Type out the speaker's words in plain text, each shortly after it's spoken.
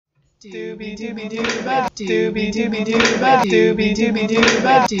Doobie doobie dooba, doobie doobie dooba, doobie doobie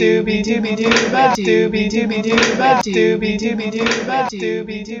dooba, doobie doobie dooba, doobie doobie dooba, doobie doobie dooba,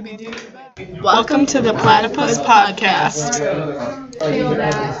 doobie doobie dooba. Welcome to the Platypus Podcast.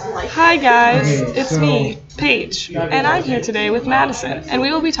 Hi guys, it's me, Paige, and I'm here today with Madison, and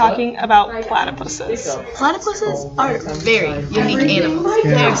we will be talking about platypuses. Platypuses are very unique animals.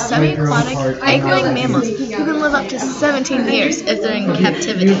 They are semi-aquatic, egg-laying mammals who can live up to 17 years if they're in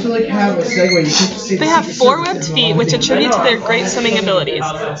captivity. They have 4 webbed feet, which attribute to their great swimming abilities,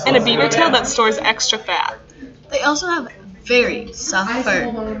 and a beaver tail that stores extra fat. They also have very soft fur,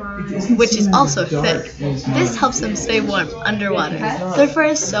 which is also thick. This helps them stay warm underwater. Their fur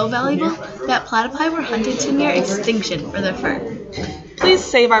is so valuable that platypi were hunted to near extinction for their fur. Please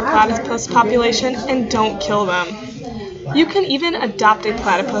save our platypus population and don't kill them. You can even adopt a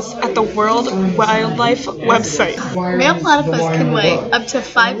platypus at the World Wildlife website. Male platypus can weigh up to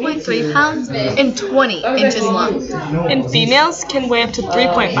 5.3 pounds and 20 inches long. And females can weigh up to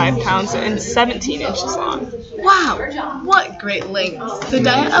 3.5 pounds and 17 inches long. Wow, what great lengths! The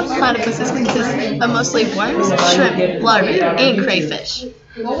diet of platypuses consists of mostly worms, shrimp, larvae, and crayfish.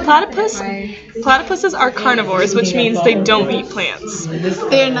 Platypuses are carnivores, which means they don't eat plants.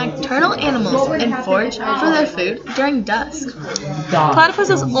 They are nocturnal animals and forage for their food during dusk.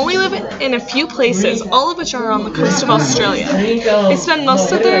 Platypuses only live in a few places, all of which are on the coast of Australia. They spend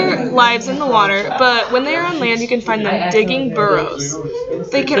most of their lives in the water, but when they are on land, you can find them digging burrows.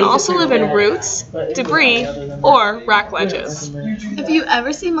 They can also live in roots, debris, or rock ledges. If you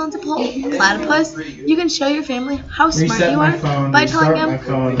ever see multiple platypus, you can show your family how smart you are by telling them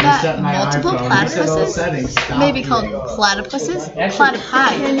that multiple platypuses may be called platypuses,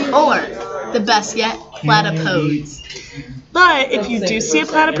 platypi, or, the best yet, platypodes. But if you do see a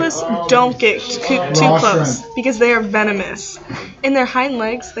platypus, don't get too close, because they are venomous. In their hind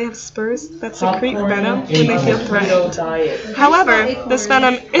legs, they have spurs that secrete venom when they feel threatened. However, this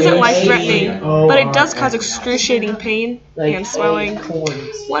venom isn't life-threatening, but it does cause excruciating pain and swelling.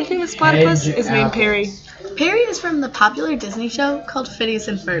 One famous platypus is named Perry. Perry is from the popular Disney show called Phineas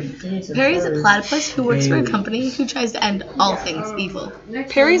and Ferb. Perry is a platypus who works for a company who tries to end all things evil.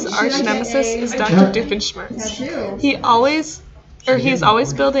 Perry's arch nemesis is Dr. Doofenshmirtz. He's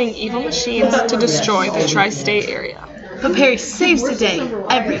always building evil machines to destroy the tri-state area. But Perry saves the day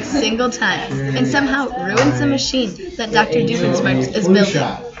every single time and somehow ruins the machine that Dr. Doofenshmirtz is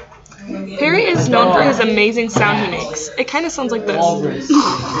building. Perry is known for his amazing sound he makes. It kind of sounds like this.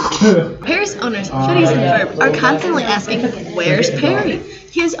 Perry's owners, Phineas and Ferb, are constantly asking, "Where's Perry?"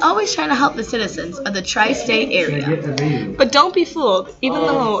 He is always trying to help the citizens of the tri-state area. But don't be fooled. Even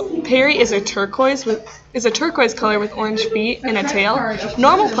though Perry is a turquoise color with orange feet and a tail,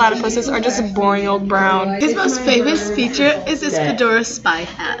 normal platypuses are just boring old brown. His most famous feature is his fedora spy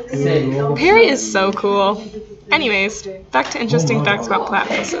hat. Perry is so cool. Anyways, back to interesting facts about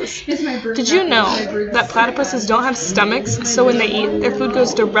platypuses. Did you know that platypuses don't have stomachs, so when they eat, their food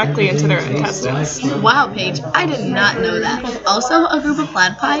goes directly into their intestines? Wow, Paige, I did not know that. Also, a group of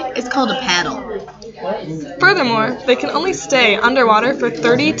platypi is called a paddle. Furthermore, they can only stay underwater for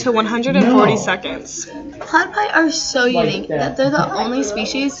 30 to 140 seconds. Platypi are so unique that they're the only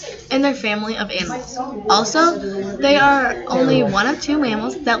species in their family of animals. Also, they are only one of 2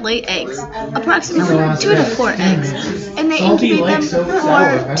 mammals that lay eggs, approximately 2 to 4 eggs, and they incubate them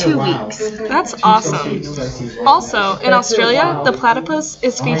for 2 weeks. That's awesome. Also, in Australia, the platypus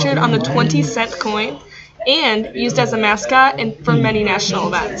is featured on the 20-cent coin and used as a mascot for many national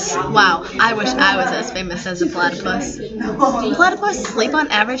events. Wow, I wish I was as famous as a platypus. Platypus sleep on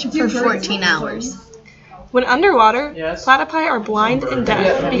average for 14 hours. When underwater, platypi are blind and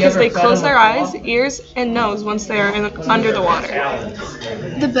deaf because they close their eyes, ears, and nose once they are under the water.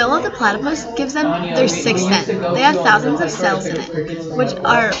 The bill of the platypus gives them their sixth sense. They have thousands of cells in it, which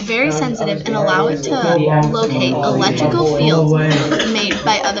are very sensitive and allow it to locate electrical fields made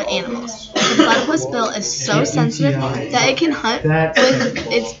by other animals. The platypus bill is so sensitive that it can hunt with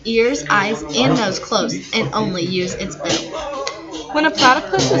its ears, eyes, and nose closed and only use its bill. When a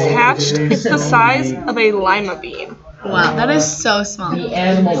platypus is hatched, it's the size of a lima bean. Wow, that is so small.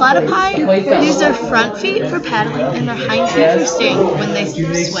 Platypi use their front feet for paddling and their hind feet for steering when they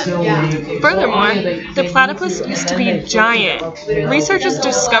swim. Furthermore, the platypus used to be giant. Researchers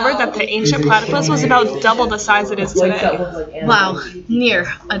discovered that the ancient platypus was about double the size it is today. Wow, near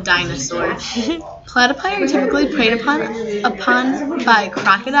a dinosaur. Platypi are typically preyed upon by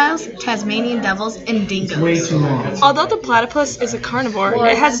crocodiles, Tasmanian devils, and dingoes. Although the platypus is a carnivore,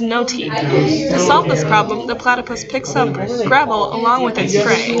 it has no teeth. To solve this problem, the platypus picks up gravel along with its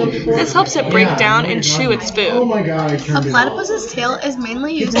prey. This helps it break down and chew its food. A platypus's tail is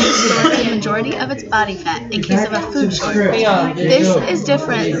mainly used to store the majority of its body fat in case of a food shortage. This is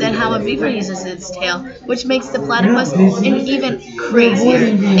different than how a beaver uses its tail, which makes the platypus an even crazier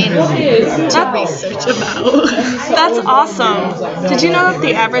animal to research about. That's awesome! Did you know that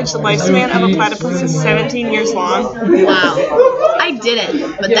the average lifespan of a platypus is 17 years long? Wow. I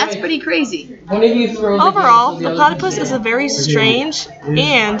didn't, but that's pretty crazy. Overall, the platypus is a very strange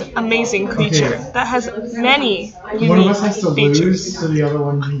and amazing creature that has many unique features.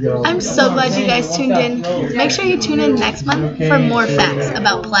 I'm so glad you guys tuned in. Make sure you tune in next month for more facts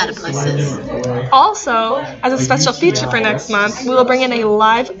about platypuses. Also, as a special feature for next month, we will bring in a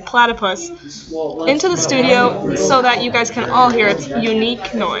live platypus into the studio so that you guys can all hear its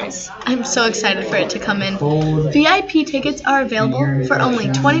unique noise. I'm so excited for it to come in. VIP tickets are available for only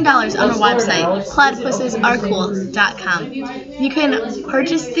 $20 on our website, platypusesarecool.com. You can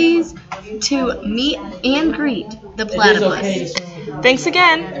purchase these to meet and greet the platypus. Thanks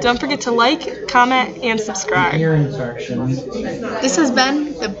again. Don't forget to like, comment, and subscribe. This has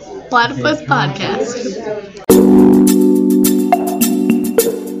been the Platypus Podcast.